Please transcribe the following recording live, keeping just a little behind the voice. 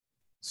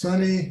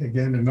Sonny,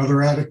 again,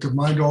 another addict of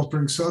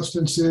mind-altering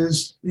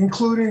substances,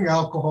 including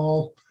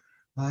alcohol.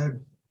 I had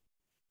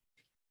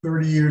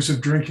 30 years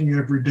of drinking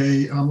every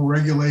day. I'm a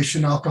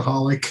regulation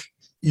alcoholic,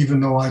 even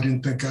though I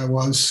didn't think I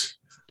was.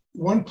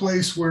 One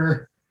place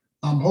where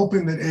I'm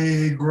hoping that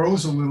AA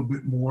grows a little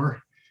bit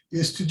more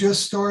is to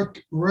just start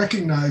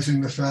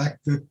recognizing the fact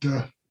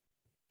that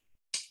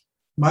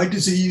my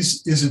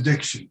disease is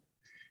addiction.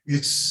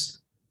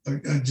 It's a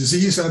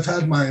disease I've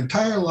had my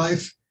entire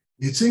life.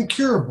 It's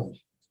incurable,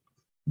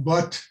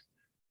 but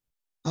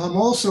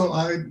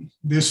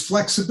there's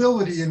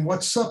flexibility in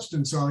what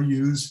substance I'll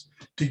use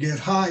to get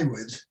high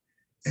with.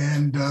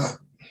 And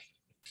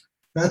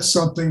that's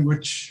something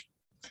which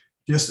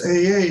just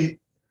AA,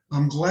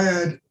 I'm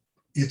glad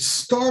it's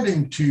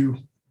starting to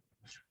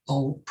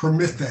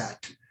permit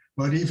that.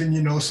 But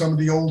even, some of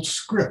the old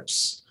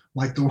scripts,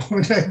 like the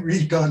one I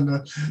read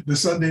on the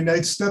Sunday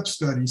night step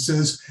study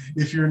says,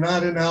 if you're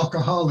not an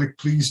alcoholic,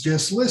 please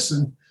just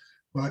listen.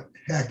 But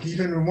heck,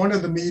 even in one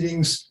of the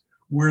meetings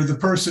where the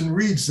person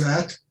reads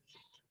that,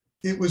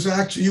 he was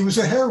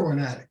a heroin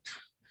addict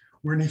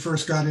when he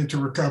first got into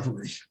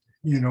recovery,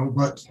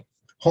 but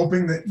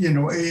hoping that,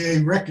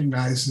 AA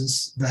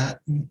recognizes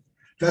that. And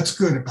that's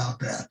good about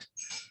that.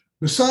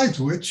 Besides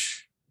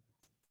which,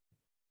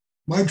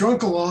 my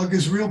drunk-a-log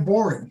is real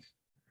boring.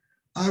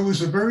 I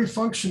was a very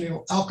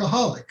functional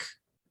alcoholic.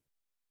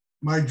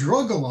 My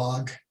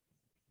drug-a-log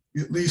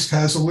at least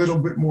has a little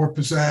bit more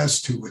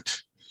pizzazz to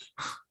it.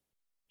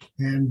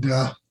 And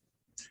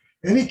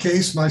any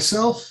case,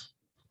 myself,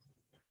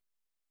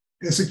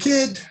 as a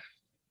kid,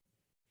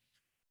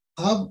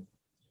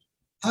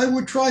 I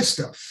would try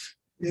stuff.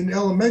 In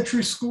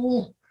elementary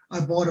school, I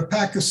bought a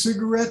pack of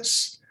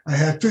cigarettes. I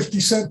had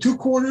 50-cent 2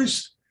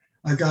 quarters.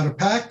 I got a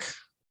pack.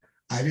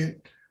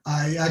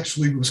 I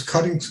actually was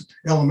cutting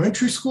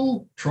elementary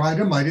school, tried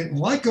them. I didn't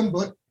like them,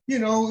 but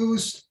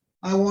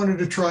I wanted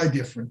to try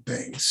different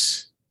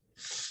things.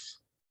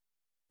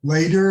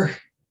 Later,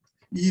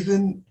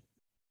 even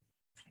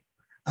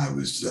I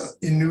was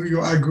in New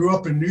York. I grew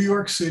up in New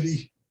York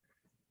City,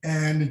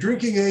 and the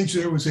drinking age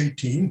there was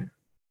 18.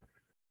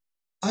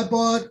 I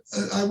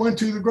went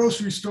to the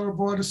grocery store,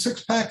 bought a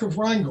 6-pack of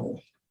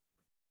Rheingold.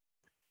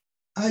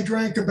 I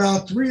drank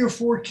about 3 or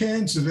 4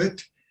 cans of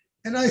it,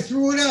 and I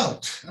threw it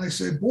out. I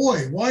said,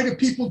 boy, why do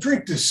people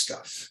drink this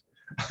stuff?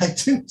 I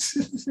didn't,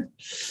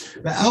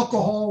 the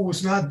alcohol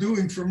was not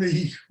doing for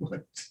me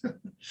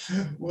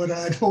what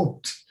I'd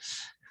hoped.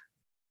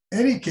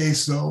 Any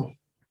case, though,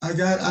 I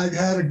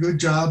had a good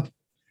job.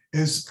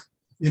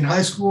 In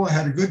high school, I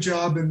had a good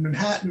job in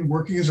Manhattan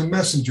working as a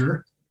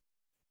messenger,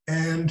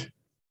 and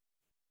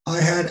I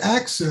had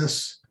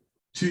access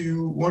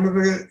to one of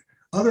the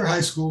other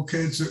high school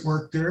kids that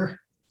worked there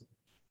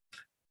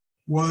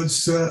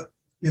was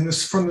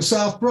from the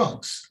South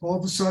Bronx. All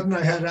of a sudden,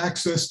 I had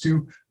access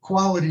to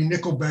quality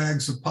nickel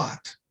bags of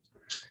pot,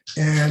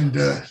 and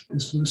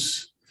it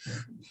was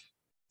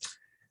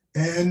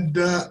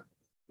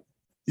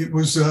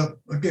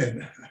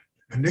again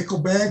a nickel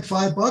bag,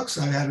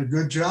 $5. I had a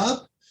good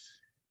job,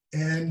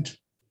 and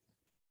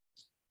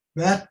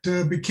that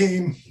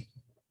became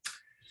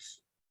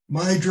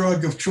my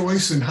drug of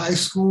choice in high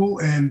school.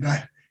 And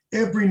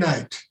every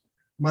night,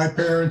 my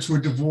parents were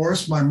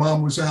divorced. My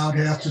mom was out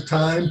half the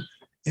time,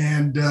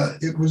 and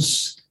it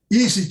was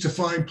easy to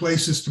find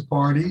places to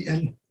party.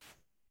 And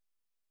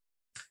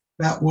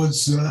that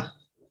was,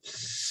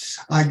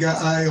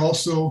 I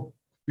also,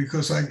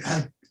 because I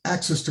had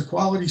access to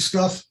quality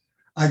stuff,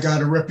 I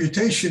got a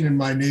reputation in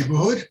my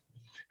neighborhood,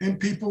 and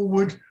people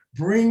would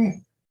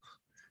bring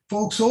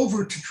folks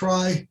over to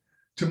try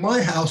to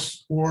my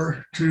house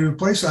or to the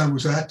place I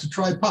was at to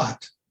try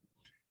pot.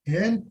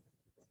 And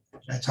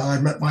that's how I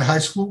met my high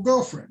school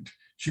girlfriend.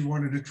 She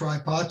wanted to try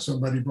pot.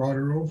 Somebody brought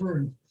her over,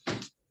 and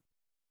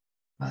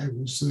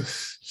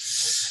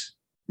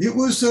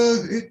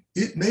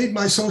it made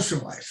my social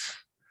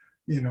life.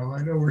 I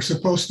know we're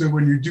supposed to,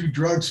 when you do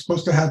drugs,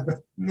 supposed to have,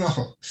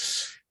 no.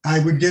 I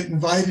would get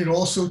invited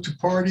also to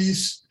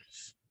parties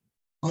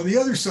on the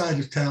other side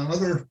of town,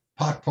 other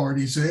pot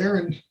parties there.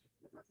 And,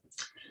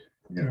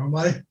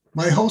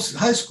 my whole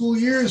high school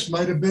years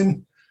might have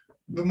been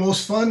the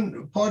most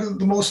fun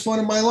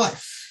of my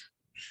life.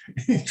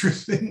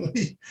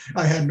 Interestingly,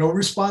 I had no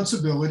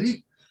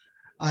responsibility.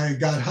 I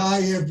got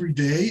high every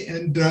day.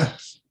 And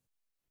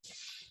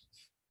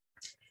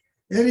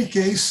any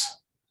case,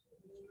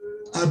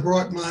 I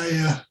brought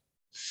my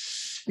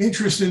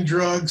interest in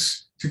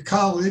drugs to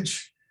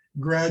college,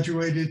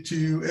 graduated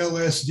to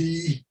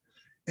LSD,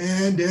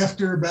 and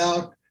after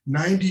about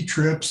 90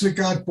 trips, it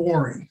got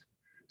boring.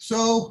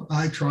 So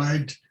I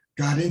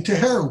got into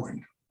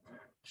heroin.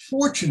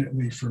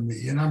 Fortunately for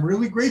me, and I'm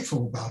really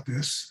grateful about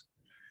this,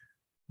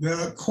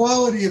 the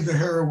quality of the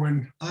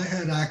heroin I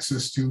had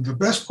access to, the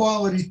best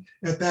quality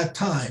at that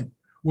time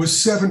was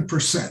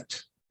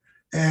 7%.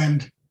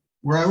 And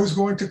where I was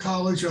going to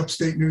college,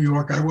 upstate New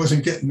York, I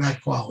wasn't getting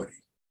that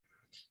quality.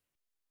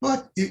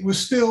 But it was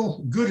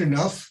still good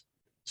enough.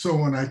 So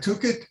when I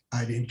took it,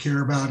 I didn't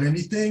care about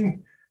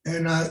anything.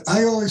 And I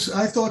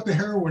thought the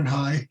heroin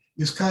high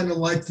is kind of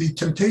like the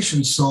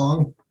Temptation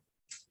song.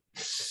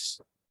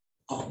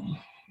 Um,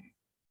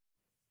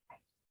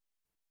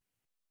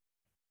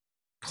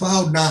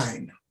 Cloud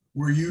Nine,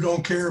 where you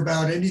don't care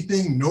about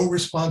anything, no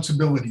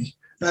responsibility.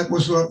 That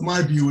was what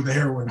my view of the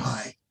heroin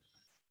high.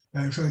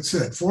 As I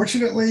said,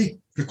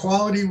 fortunately, the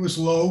quality was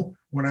low.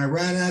 When I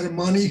ran out of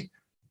money,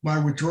 my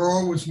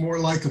withdrawal was more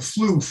like a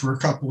flu for a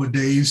couple of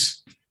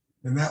days.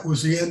 And that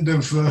was the end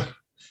of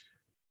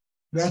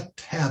that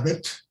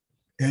habit.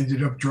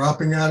 Ended up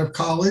dropping out of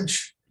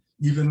college,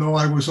 even though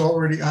I was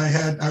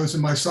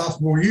in my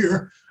sophomore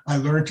year. I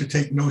learned to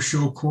take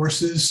no-show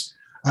courses.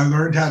 I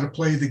learned how to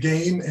play the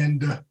game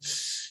and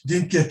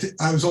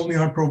I was only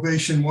on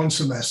probation one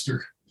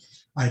semester.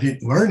 I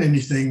didn't learn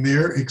anything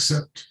there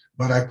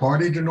but I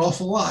partied an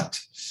awful lot.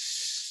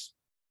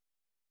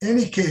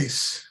 Any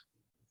case,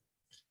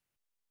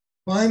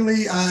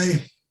 finally,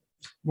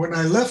 when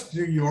I left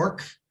New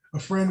York, a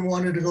friend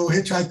wanted to go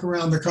hitchhike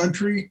around the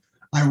country.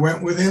 I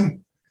went with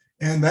him,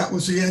 and that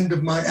was the end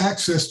of my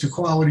access to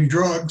quality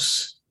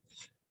drugs.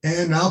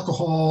 And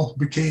alcohol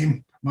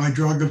became my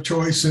drug of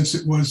choice since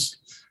it was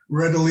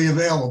readily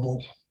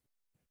available.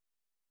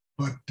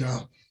 But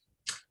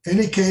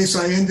any case,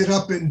 I ended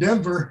up in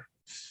Denver,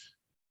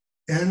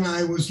 and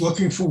I was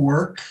looking for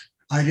work.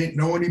 I didn't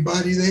know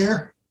anybody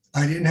there.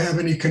 I didn't have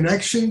any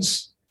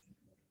connections,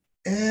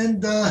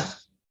 and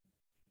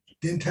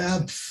didn't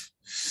have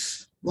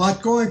a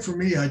lot going for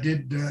me.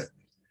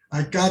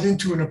 I got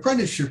into an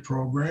apprenticeship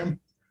program.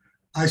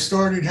 I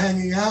started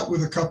hanging out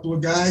with a couple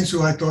of guys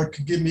who I thought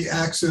could give me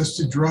access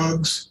to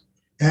drugs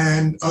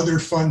and other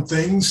fun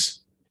things.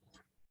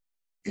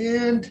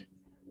 And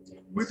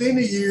within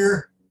a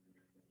year,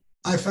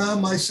 I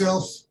found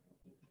myself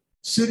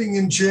sitting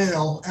in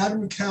jail,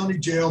 Adams County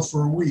Jail,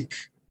 for a week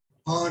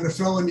on a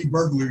felony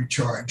burglary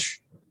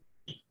charge.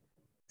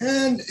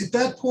 And at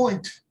that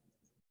point,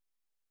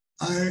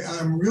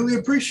 I'm really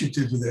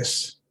appreciative of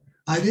this.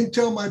 I didn't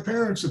tell my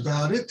parents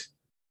about it.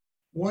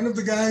 One of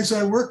the guys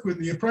I worked with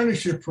in the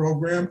apprenticeship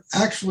program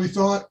actually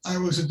thought I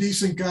was a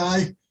decent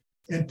guy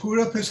and put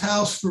up his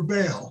house for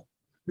bail.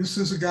 This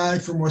is a guy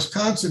from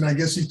Wisconsin. I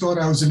guess he thought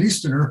I was an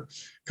Easterner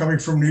coming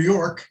from New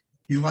York.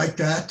 He liked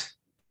that.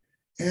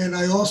 And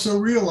I also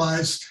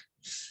realized,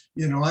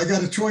 I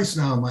got a choice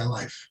now in my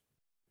life.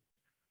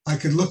 I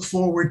could look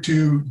forward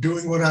to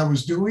doing what I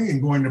was doing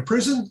and going to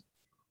prison,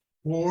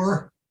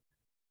 or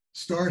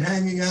start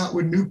hanging out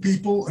with new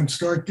people and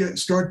start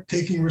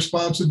taking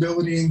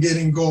responsibility and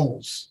getting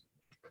goals.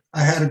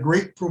 I had a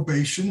great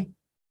probation.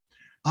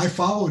 I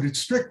followed it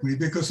strictly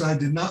because I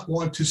did not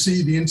want to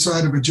see the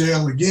inside of a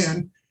jail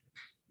again.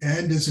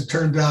 And as it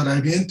turned out, I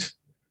didn't.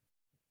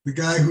 The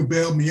guy who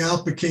bailed me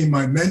out became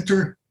my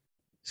mentor,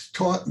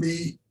 taught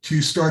me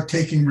to start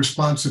taking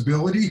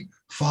responsibility,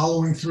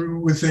 following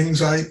through with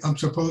things I'm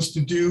supposed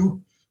to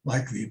do,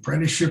 like the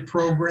apprenticeship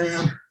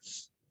program,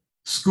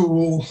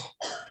 school.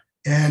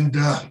 And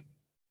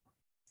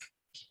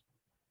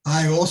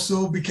I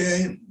also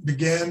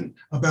began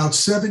about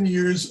 7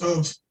 years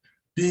of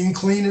being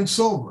clean and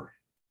sober.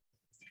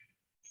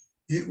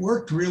 It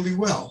worked really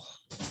well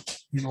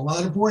in a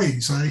lot of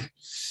ways.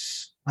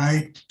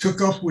 I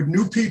took up with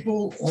new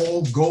people,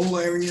 all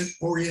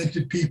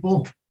goal-oriented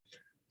people,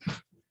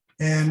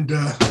 and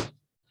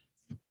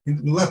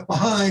left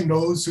behind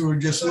those who were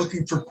just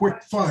looking for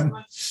quick fun,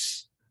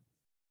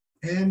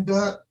 and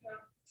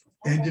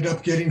ended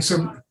up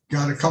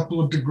got a couple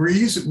of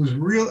degrees.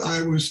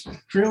 I was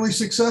fairly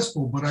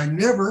successful, but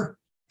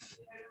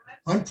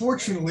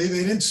unfortunately,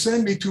 they didn't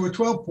send me to a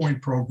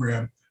 12-point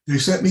program. They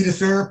sent me to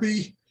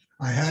therapy.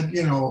 I had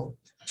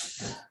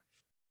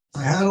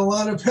a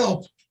lot of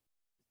help.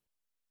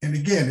 And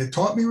again, it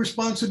taught me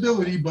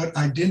responsibility, but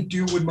I didn't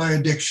deal with my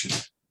addiction.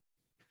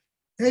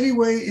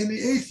 Anyway, in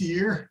the 8th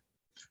year,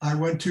 I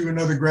went to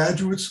another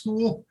graduate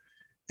school,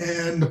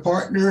 and the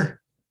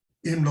partner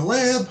in the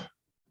lab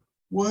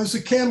was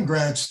a chem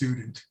grad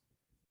student.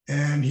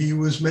 And he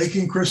was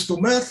making crystal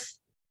meth,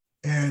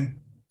 and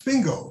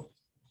bingo,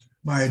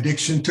 my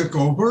addiction took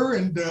over.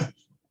 And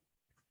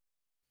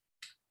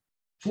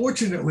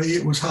fortunately,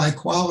 it was high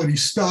quality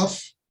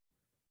stuff.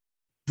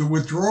 The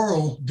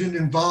withdrawal didn't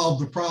involve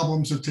the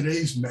problems of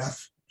today's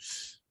meth,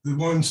 the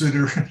ones that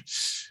are,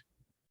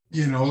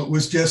 it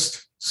was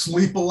just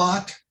sleep a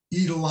lot,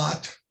 eat a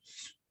lot.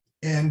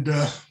 And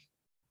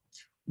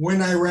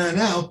when I ran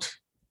out,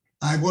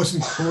 I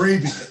wasn't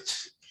craving it.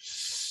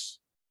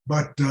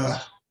 But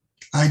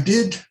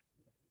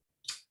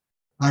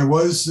I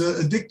was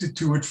addicted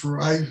to it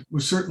I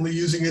was certainly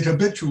using it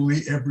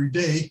habitually every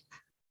day,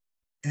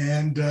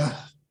 and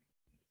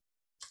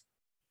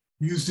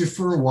used it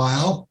for a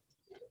while.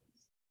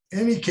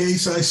 Any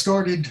case, I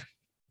started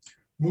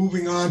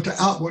moving on to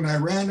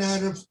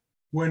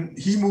when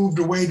he moved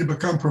away to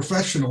become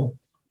professional,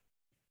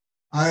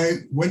 I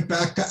went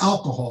back to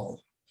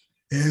alcohol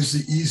as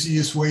the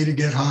easiest way to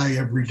get high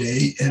every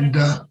day. And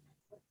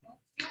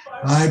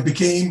I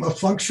became a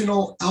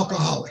functional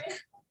alcoholic.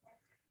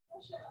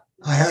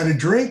 I had a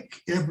drink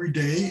every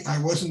day. I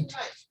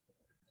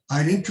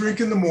didn't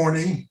drink in the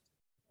morning.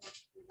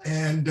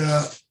 And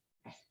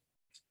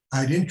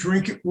I didn't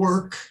drink at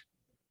work,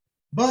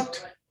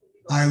 but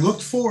I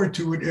looked forward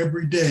to it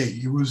every day.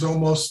 It was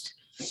almost,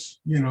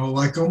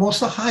 like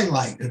almost a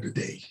highlight of the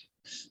day,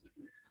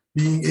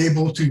 being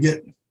able to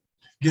get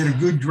a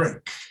good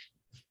drink.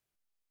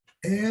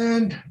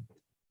 And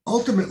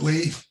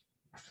ultimately,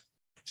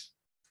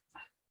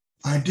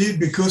 I did,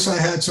 because I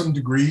had some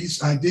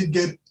degrees, I did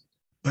get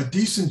a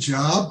decent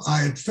job. I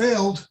had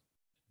failed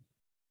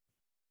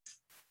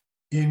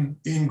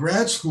in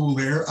grad school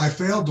there. I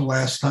failed the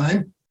last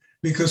time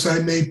because I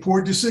made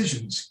poor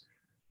decisions.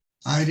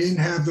 I didn't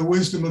have the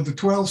wisdom of the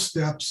 12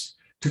 steps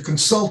to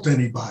consult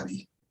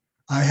anybody.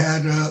 I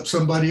had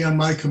somebody on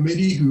my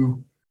committee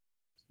who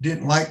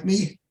didn't like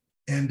me,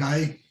 and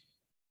I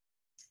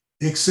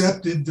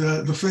accepted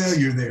the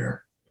failure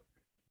there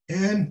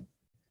and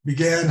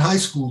began high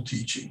school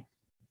teaching.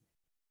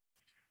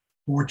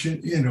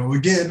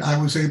 Again, I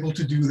was able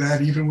to do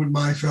that even with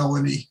my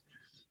felony.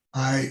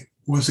 I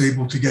was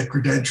able to get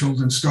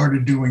credentialed and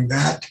started doing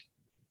that.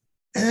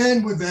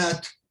 And with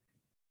that,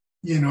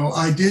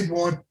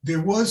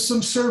 there was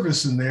some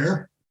service in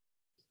there,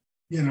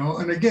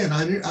 and again,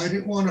 I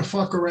didn't want to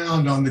fuck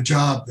around on the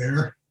job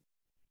there.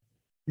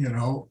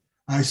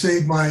 I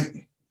saved my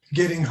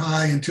getting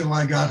high until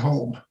I got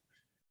home.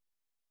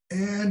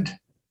 And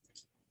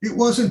it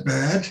wasn't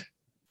bad.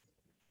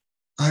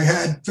 I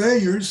had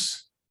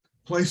failures,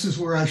 places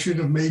where I should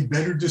have made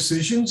better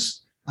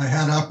decisions. I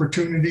had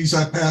opportunities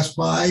I passed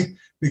by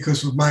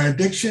because of my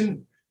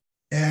addiction,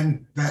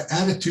 and that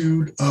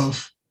attitude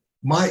of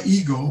my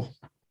ego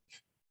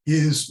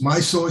is my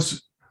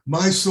source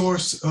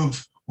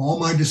of all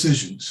my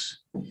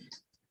decisions.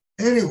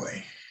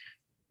 Anyway,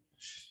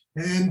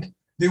 and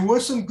there were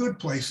some good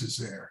places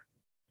there.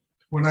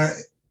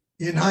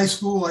 In high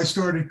school, I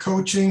started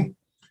coaching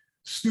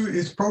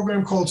it's a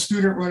program called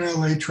Student Run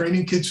LA,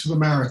 training kids for the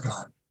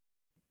marathon.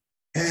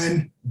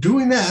 And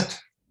doing that,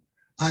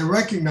 I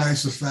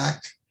recognized the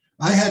fact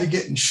I had to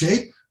get in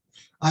shape.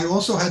 I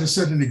also had to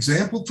set an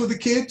example for the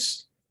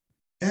kids.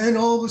 And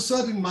all of a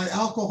sudden, my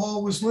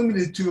alcohol was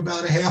limited to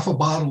about a half a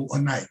bottle a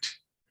night.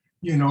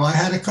 I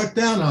had to cut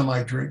down on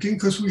my drinking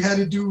because we had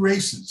to do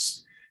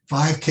races,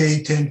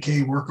 5K,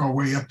 10K, work our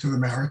way up to the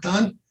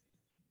marathon.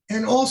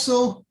 And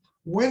also,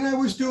 when I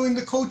was doing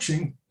the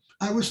coaching,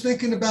 I was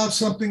thinking about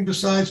something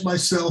besides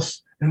myself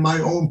and my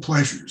own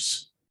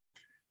pleasures,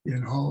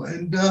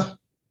 and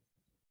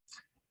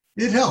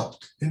it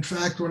helped. In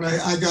fact, when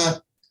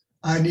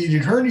I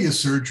needed hernia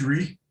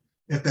surgery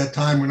at that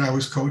time when I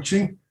was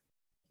coaching.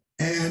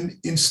 And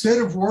instead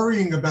of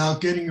worrying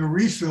about getting a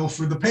refill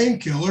for the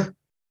painkiller,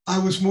 I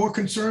was more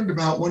concerned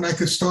about when I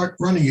could start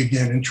running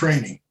again and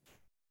training,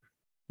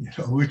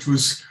 which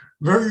was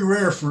very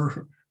rare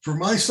for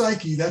my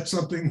psyche. That's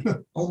something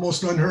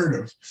almost unheard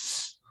of.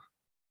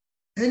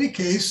 Any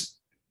case,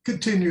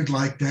 continued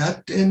like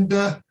that. And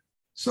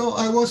so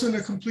I wasn't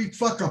a complete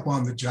fuck up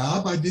on the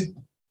job. I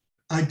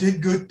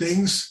did good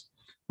things,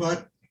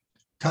 but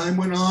time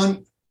went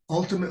on.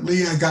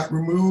 Ultimately, I got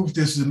removed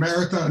as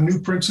a new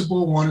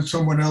principal, wanted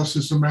someone else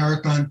as a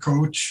marathon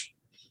coach,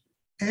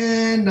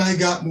 and I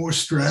got more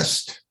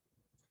stressed.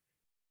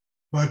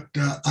 But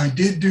I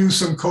did do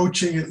some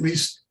coaching, at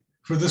least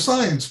for the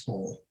Science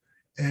Bowl.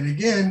 And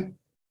again,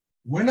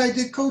 when I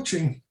did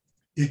coaching,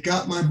 it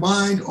got my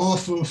mind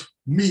off of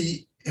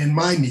me and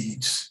my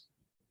needs.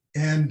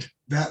 And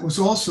that was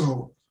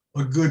also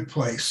a good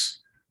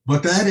place.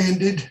 But that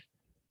ended,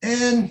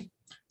 and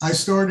I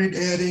started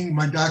adding,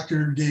 my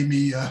doctor gave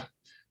me,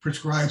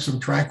 prescribed some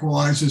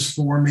tranquilizers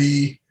for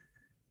me.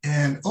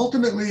 And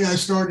ultimately, I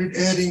started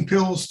adding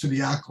pills to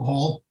the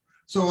alcohol.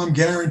 So I'm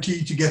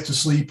guaranteed to get to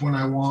sleep when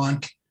I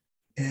want.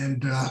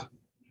 And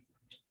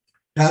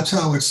that's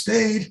how it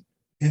stayed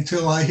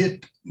until I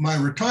hit my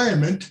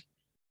retirement.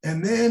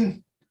 And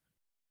then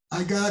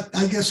I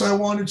guess I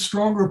wanted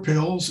stronger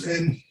pills.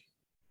 And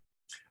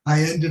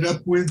I ended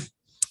up with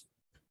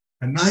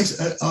a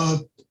nice,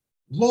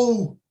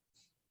 low,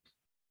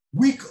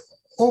 weak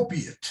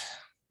opiate,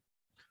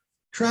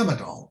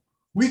 tramadol,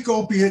 weak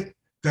opiate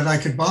that I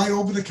could buy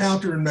over the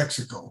counter in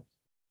Mexico.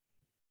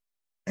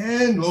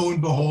 And lo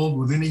and behold,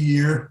 within a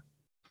year,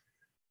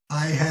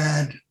 I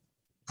had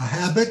a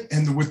habit,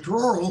 and the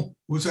withdrawal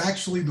was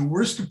actually the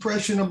worst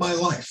depression of my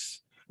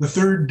life. The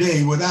third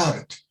day without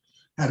it.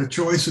 Had a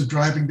choice of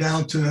driving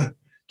down to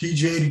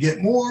TJ to get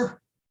more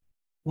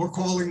or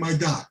calling my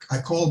doc.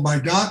 I called my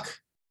doc.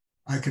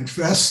 I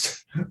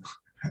confessed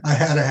I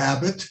had a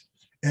habit,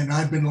 and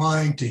I've been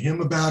lying to him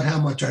about how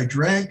much I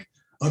drank,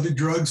 other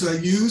drugs I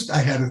used. I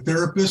had a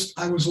therapist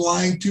I was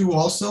lying to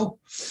also,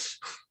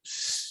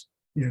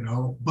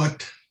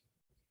 but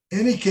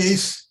any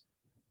case,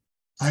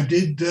 I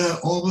did,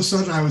 all of a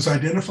sudden I was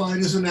identified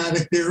as an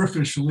addict there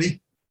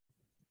officially.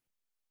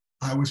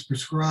 I was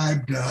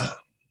prescribed,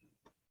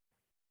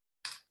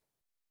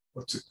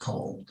 what's it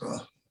called?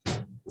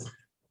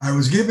 I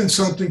was given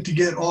something to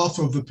get off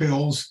of the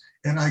pills,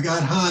 and I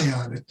got high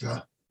on it.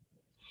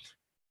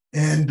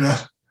 And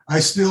I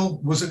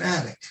still was an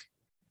addict.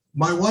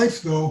 My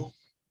wife, though,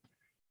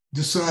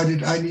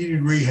 decided I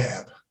needed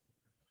rehab.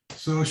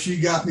 So she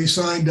got me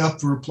signed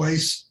up for a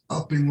place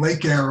up in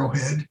Lake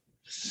Arrowhead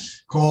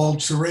called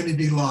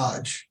Serenity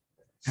Lodge.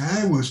 And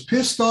I was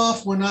pissed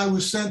off when I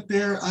was sent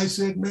there. I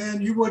said,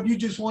 man, you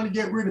just want to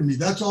get rid of me.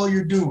 That's all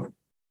you're doing.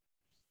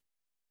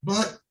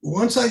 But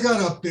once I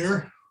got up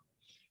there,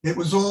 it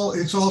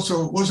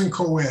wasn't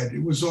co-ed.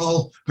 It was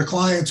all, the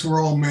clients were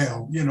all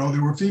male. You know,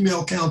 there were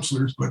female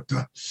counselors, but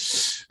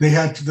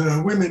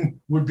the women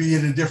would be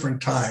at a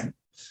different time.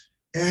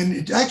 And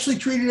it actually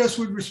treated us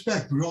with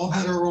respect. We all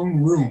had our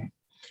own room.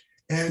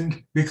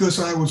 And because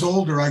I was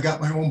older, I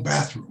got my own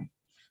bathroom.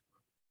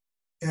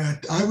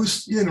 And I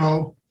was, you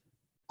know,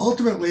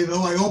 ultimately,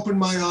 though, I opened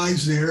my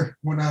eyes there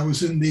when I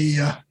was in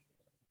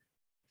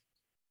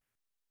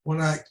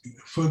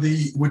for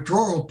the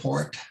withdrawal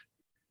part,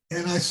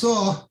 and I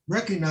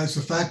recognized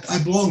the fact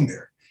I belonged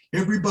there.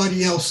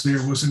 Everybody else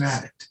there was an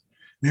addict.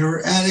 There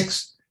were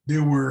addicts,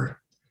 there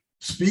were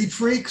speed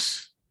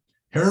freaks,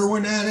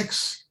 heroin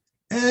addicts,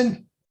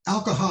 and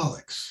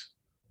alcoholics.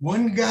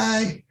 One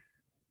guy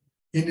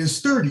in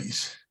his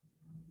 30s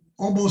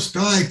almost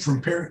died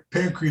from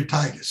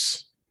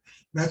pancreatitis.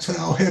 That's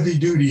how heavy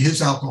duty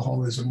his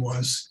alcoholism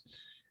was.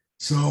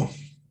 So,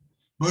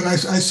 but I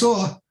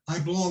saw I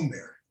belonged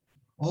there.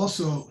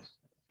 Also,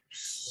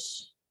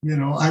 you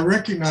know, I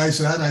recognize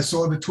that. I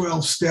saw the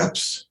 12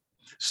 steps.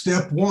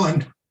 Step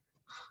 1,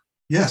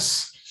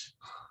 yes,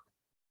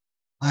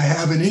 I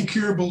have an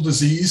incurable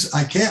disease.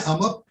 I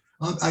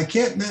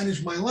can't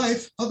manage my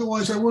life.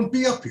 Otherwise, I wouldn't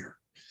be up here.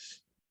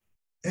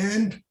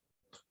 And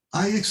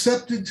I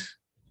accepted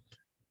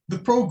the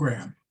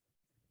program.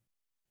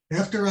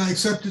 After I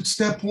accepted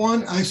step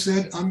 1, I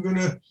said, I'm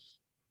gonna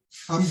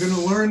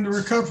learn the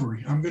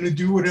recovery. I'm gonna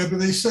do whatever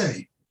they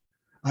say.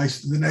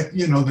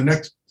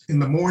 In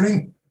the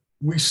morning,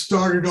 we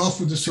started off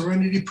with the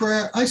Serenity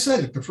Prayer. I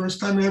said it the first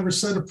time I ever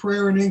said a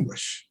prayer in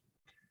English.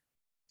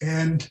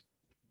 And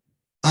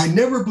I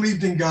never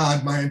believed in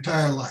God my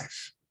entire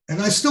life.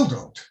 And I still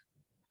don't.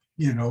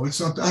 You know,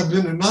 I've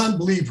been a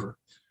non-believer,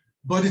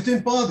 but it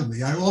didn't bother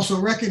me. I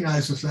also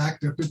recognize the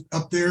fact that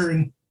up there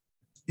in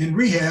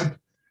rehab,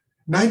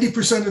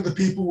 90% of the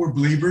people were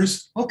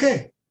believers.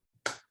 Okay,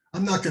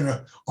 I'm not going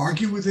to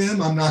argue with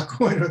them. I'm not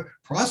going to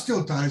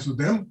proselytize with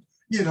them.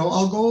 You know,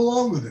 I'll go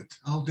along with it.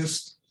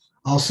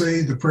 I'll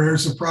say the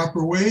prayers the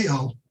proper way.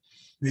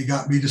 They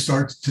got me to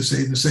start to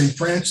say the St.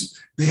 Francis.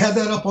 They had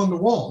that up on the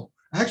wall.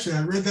 Actually,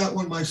 I read that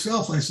one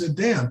myself. I said,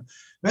 damn,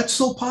 that's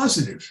so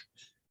positive.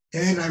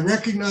 And I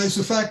recognized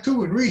the fact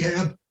too in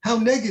rehab, how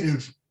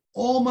negative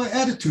all my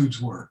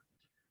attitudes were.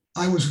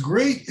 I was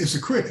great as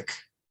a critic,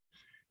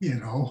 you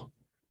know,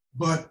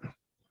 but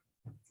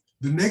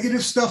the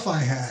negative stuff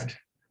I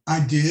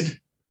did,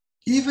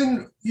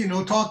 even, you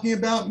know, talking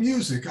about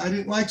music. I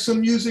didn't like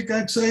some music.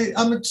 I'd say,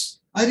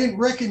 I didn't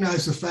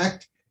recognize the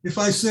fact if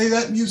I say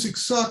that music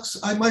sucks,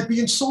 I might be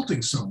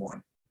insulting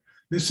someone.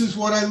 This is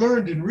what I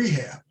learned in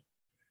rehab,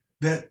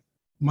 that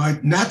my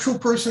natural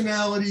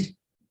personality,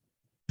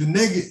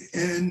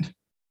 and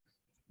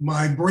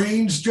my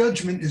brain's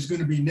judgment is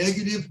going to be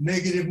negative,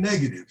 negative,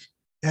 negative.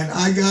 And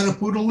I got to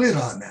put a lid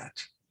on that.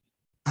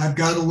 I've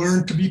got to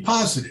learn to be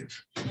positive.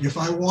 If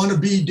I want to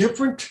be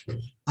different,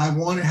 I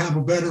want to have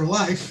a better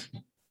life.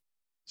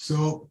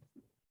 So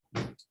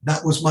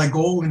that was my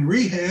goal in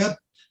rehab.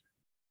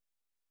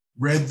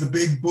 Read the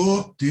big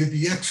book, did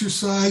the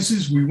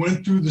exercises. We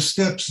went through the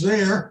steps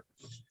there.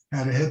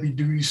 Had a heavy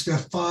duty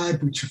step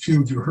 5, which a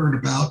few of you heard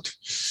about.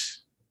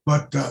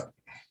 But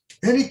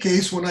any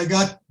case, when I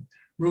got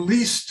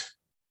released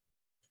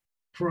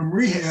from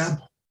rehab,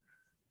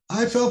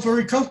 I felt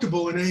very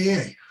comfortable in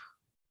AA.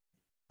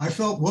 I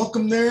felt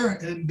welcome there,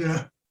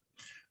 and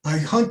I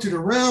hunted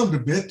around a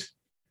bit,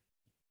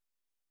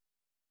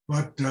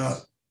 but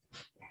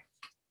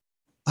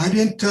I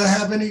didn't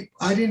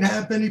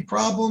have any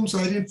problems.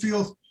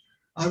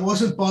 I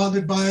wasn't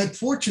bothered by it.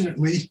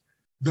 Fortunately,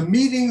 the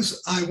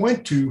meetings I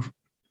went to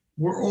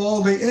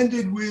they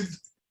ended with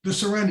the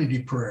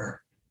Serenity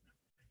Prayer.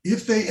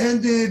 If they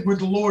ended with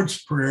the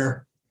Lord's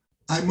Prayer,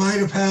 I might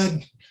have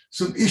had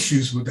some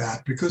issues with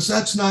that, because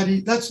that's not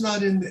in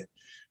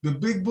the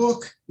big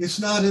book. It's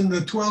not in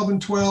the 12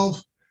 and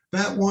 12.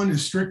 That one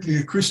is strictly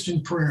a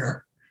Christian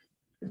prayer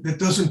that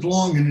doesn't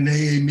belong in an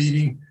AA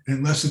meeting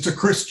unless it's a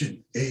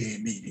Christian AA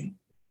meeting,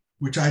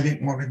 which I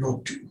didn't want to go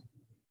to.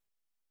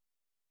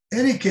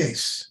 Any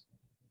case,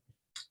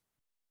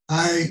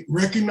 I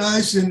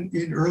recognize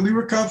in early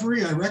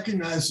recovery, I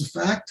recognize the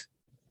fact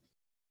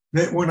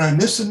that when I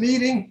miss a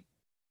meeting,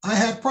 I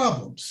have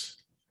problems.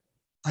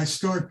 I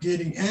start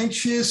getting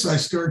anxious. I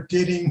start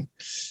getting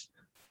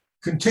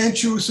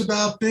contentious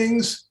about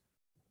things.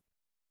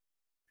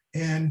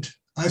 And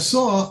I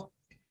saw,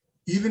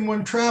 even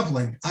when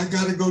traveling, I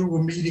got to go to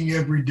a meeting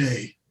every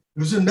day. It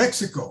was in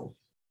Mexico.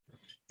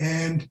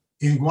 And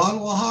in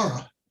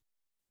Guadalajara,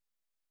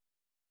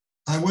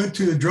 I went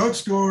to a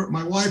drugstore.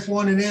 My wife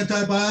wanted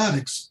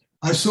antibiotics.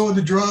 I saw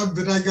the drug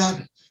that I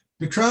got,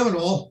 the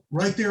Tramadol,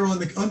 right there on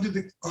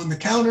the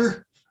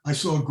counter. I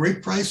saw a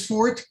great price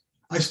for it.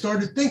 I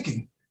started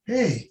thinking,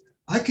 hey,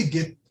 I could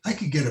get I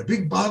could get a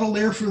big bottle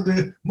there for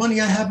the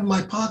money I have in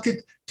my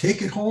pocket,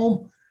 take it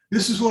home.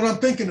 This is what I'm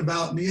thinking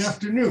about in the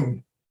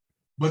afternoon.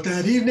 But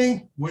that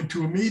evening, went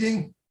to a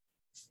meeting,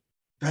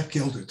 that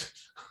killed it.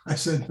 I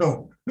said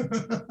no.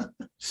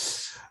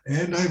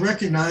 And I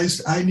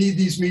recognized I need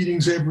these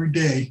meetings every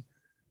day.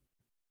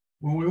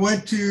 When we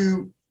went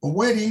to a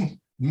wedding,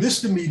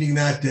 missed a meeting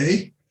that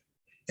day,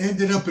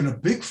 ended up in a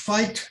big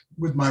fight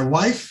with my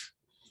wife.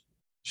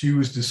 She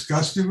was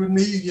disgusted with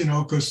me,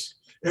 because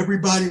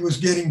everybody was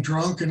getting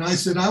drunk. And I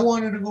said, I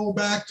wanted to go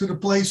back to the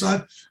place.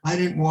 I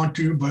didn't want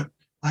to, but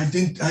I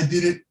did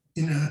it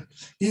in an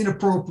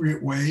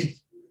inappropriate way.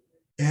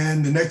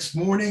 And the next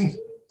morning,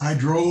 I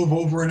drove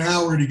over an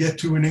hour to get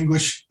to an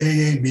English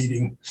AA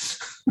meeting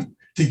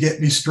to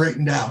get me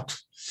straightened out.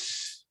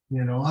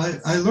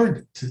 I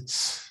learned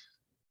it.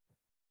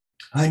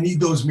 I need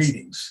those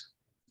meetings.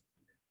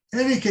 In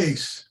any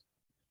case,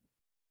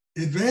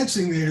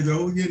 advancing there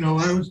though,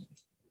 I was,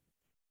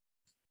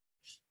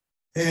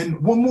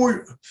 and one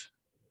more,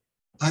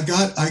 I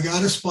got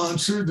a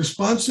sponsor. The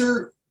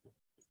sponsor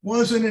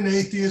wasn't an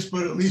atheist,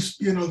 but at least,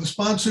 the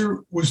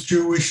sponsor was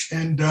Jewish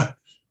and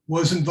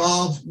was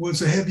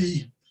a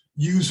heavy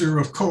user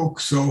of Coke.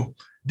 So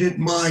didn't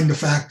mind the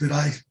fact that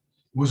I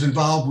was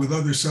involved with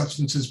other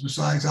substances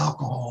besides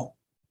alcohol.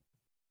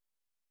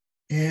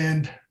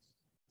 And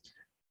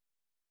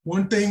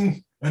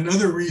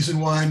another reason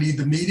why I need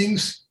the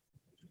meetings,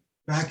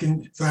 back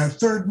in the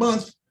third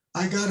month,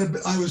 I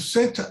was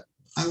sent to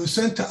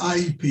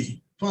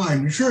IEP. Fine,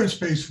 insurance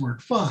pays for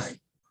it, fine.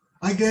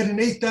 I get an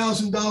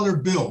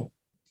 $8,000 bill.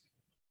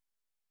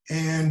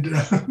 And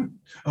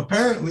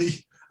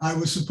apparently I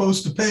was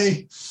supposed to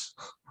pay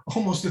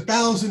almost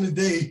 $1,000 a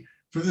day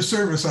for the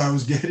service I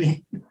was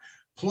getting,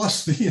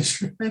 plus the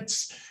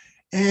insurance.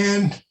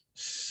 And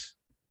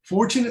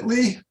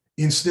fortunately,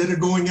 instead of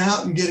going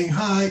out and getting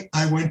high,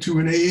 I went to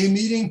an AA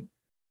meeting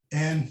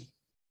and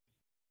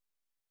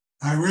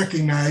I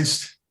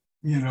recognized,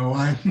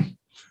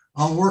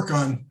 I'll work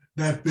on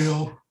that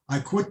bill. I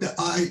quit the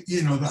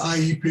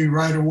IEP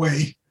right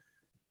away,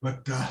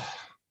 but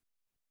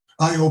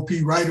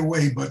IOP right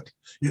away, but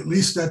at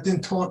least that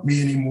didn't taunt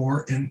me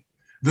anymore. And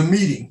the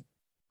meeting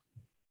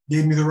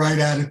gave me the right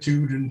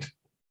attitude. And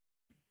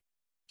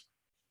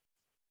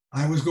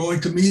I was going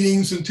to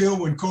meetings until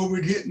when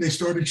COVID hit and they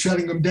started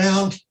shutting them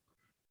down.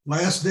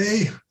 Last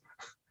day,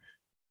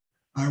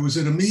 I was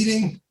at a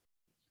meeting,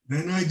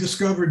 then I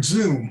discovered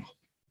Zoom.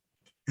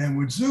 And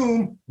with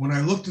Zoom, when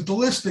I looked at the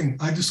listing,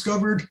 I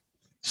discovered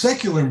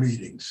secular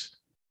meetings.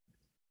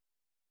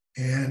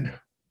 And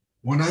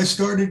when I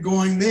started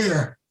going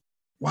there,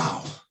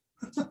 wow.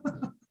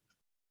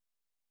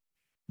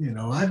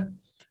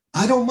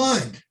 I don't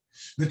mind.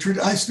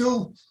 I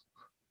still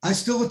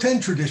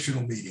attend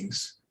traditional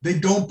meetings. They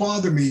don't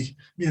bother me,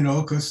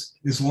 because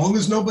as long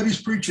as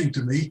nobody's preaching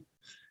to me,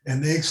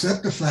 and they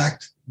accept the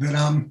fact that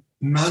I'm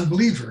a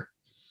non-believer.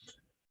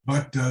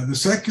 But the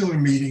secular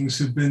meetings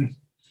have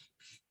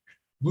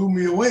blew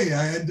me away.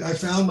 I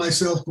found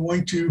myself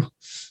going to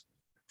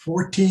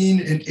 14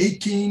 and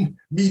 18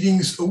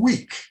 meetings a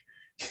week.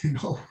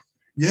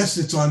 Yes,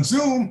 it's on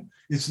Zoom.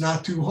 It's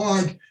not too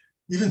hard.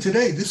 Even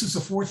today, this is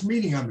the fourth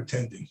meeting I'm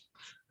attending.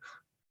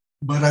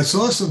 But I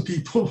saw some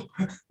people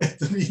at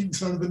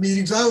some of the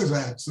meetings I was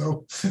at.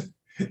 So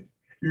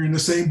you're in the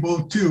same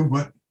boat too,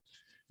 but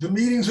the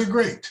meetings are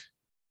great.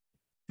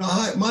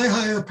 My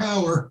higher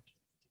power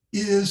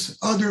is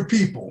other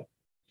people,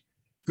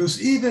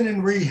 because even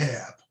in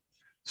rehab,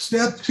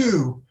 step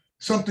 2,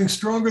 something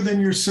stronger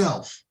than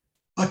yourself.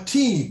 A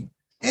team,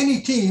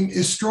 any team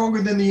is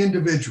stronger than the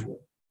individual.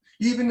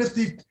 Even if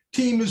the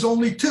team is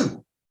only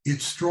 2,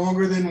 it's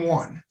stronger than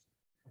 1.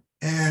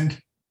 And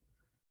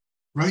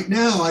right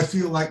now, I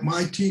feel like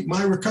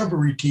my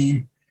recovery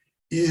team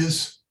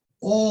is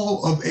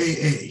all of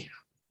AA.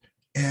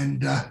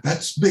 And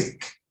that's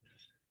big.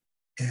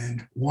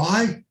 And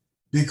why?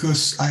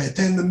 Because I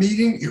attend the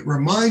meeting, it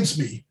reminds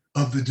me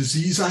of the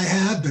disease I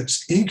have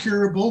that's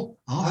incurable.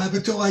 I'll have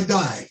it till I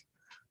die.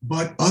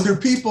 But other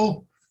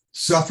people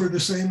suffer the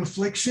same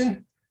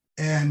affliction.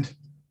 And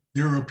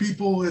there are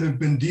people that have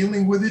been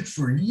dealing with it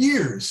for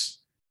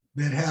years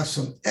that have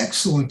some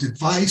excellent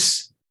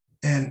advice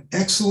and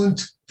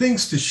excellent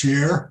things to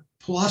share,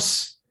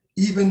 plus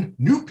even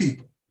new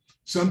people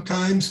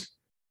sometimes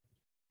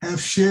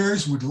have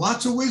shares with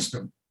lots of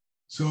wisdom.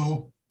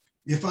 So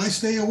if I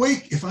stay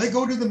awake, if I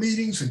go to the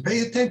meetings and pay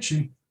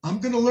attention, I'm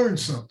going to learn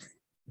something.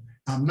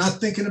 I'm not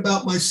thinking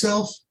about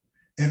myself,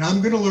 and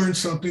I'm going to learn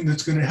something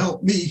that's going to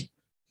help me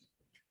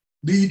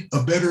lead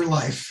a better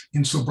life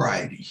in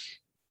sobriety.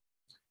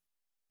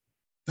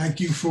 Thank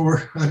you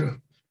for,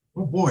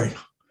 oh boy, it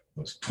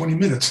was 20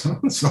 minutes.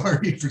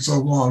 Sorry for so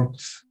long.